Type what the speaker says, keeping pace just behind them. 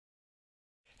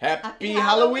Happy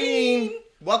Halloween!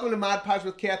 Welcome to Mod Podge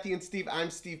with Cathie and Steve. I'm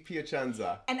Steve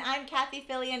Piacenza. And I'm Cathie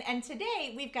Fillion, and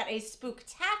today we've got a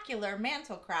spooktacular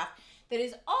mantle craft that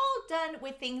is all done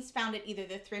with things found at either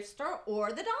the thrift store or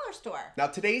the dollar store. Now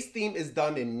today's theme is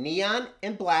done in neon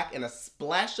and black and a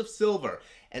splash of silver.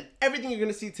 And everything you're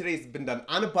going to see today has been done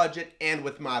on a budget and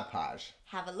with Mod Podge.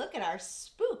 Have a look at our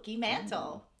spooky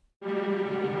mantle.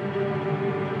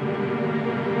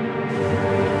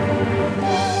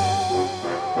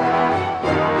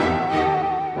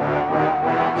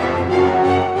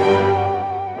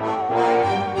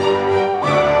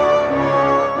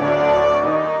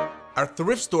 Our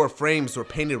thrift store frames were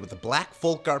painted with black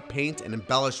folk art paint and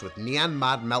embellished with neon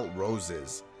mod melt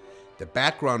roses. The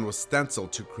background was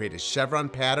stenciled to create a chevron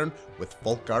pattern with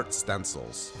folk art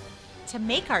stencils. To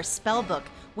make our spell book,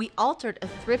 we altered a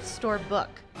thrift store book.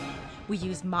 We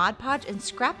used Mod Podge and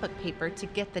scrapbook paper to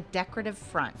get the decorative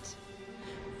front.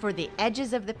 For the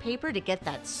edges of the paper to get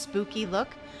that spooky look,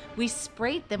 we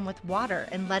sprayed them with water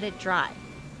and let it dry.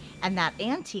 And that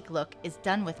antique look is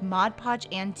done with Mod Podge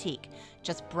Antique.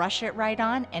 Just brush it right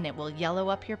on and it will yellow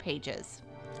up your pages.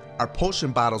 Our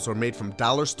potion bottles were made from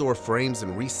dollar store frames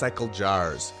and recycled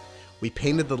jars. We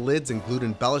painted the lids and glued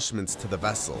embellishments to the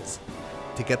vessels.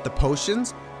 To get the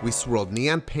potions, we swirled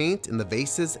neon paint in the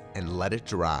vases and let it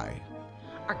dry.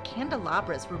 Our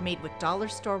candelabras were made with dollar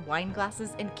store wine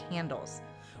glasses and candles.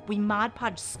 We Mod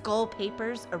Podged skull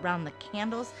papers around the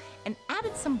candles and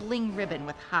added some bling ribbon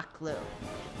with hot glue.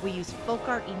 We used folk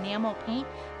art enamel paint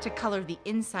to color the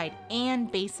inside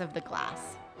and base of the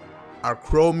glass. Our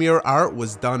crow mirror art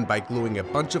was done by gluing a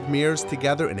bunch of mirrors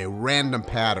together in a random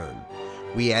pattern.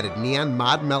 We added neon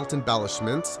mod melt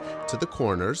embellishments to the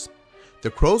corners.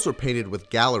 The crows were painted with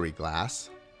gallery glass.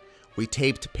 We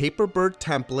taped paper bird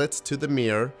templates to the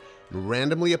mirror and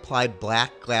randomly applied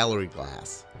black gallery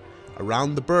glass.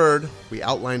 Around the bird, we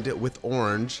outlined it with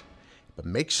orange, but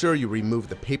make sure you remove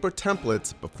the paper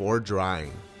templates before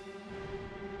drying.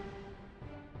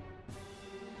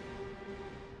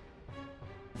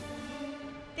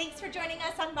 Thanks for joining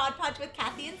us on Mod Podge with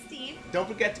Cathie and Steve. Don't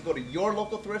forget to go to your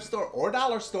local thrift store or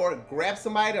dollar store, grab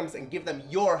some items, and give them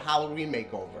your Halloween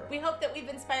makeover. We hope that we've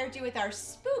inspired you with our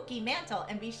spooky mantle,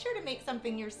 and be sure to make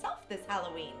something yourself this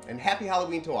Halloween. And happy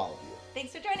Halloween to all of you.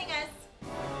 Thanks for joining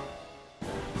us.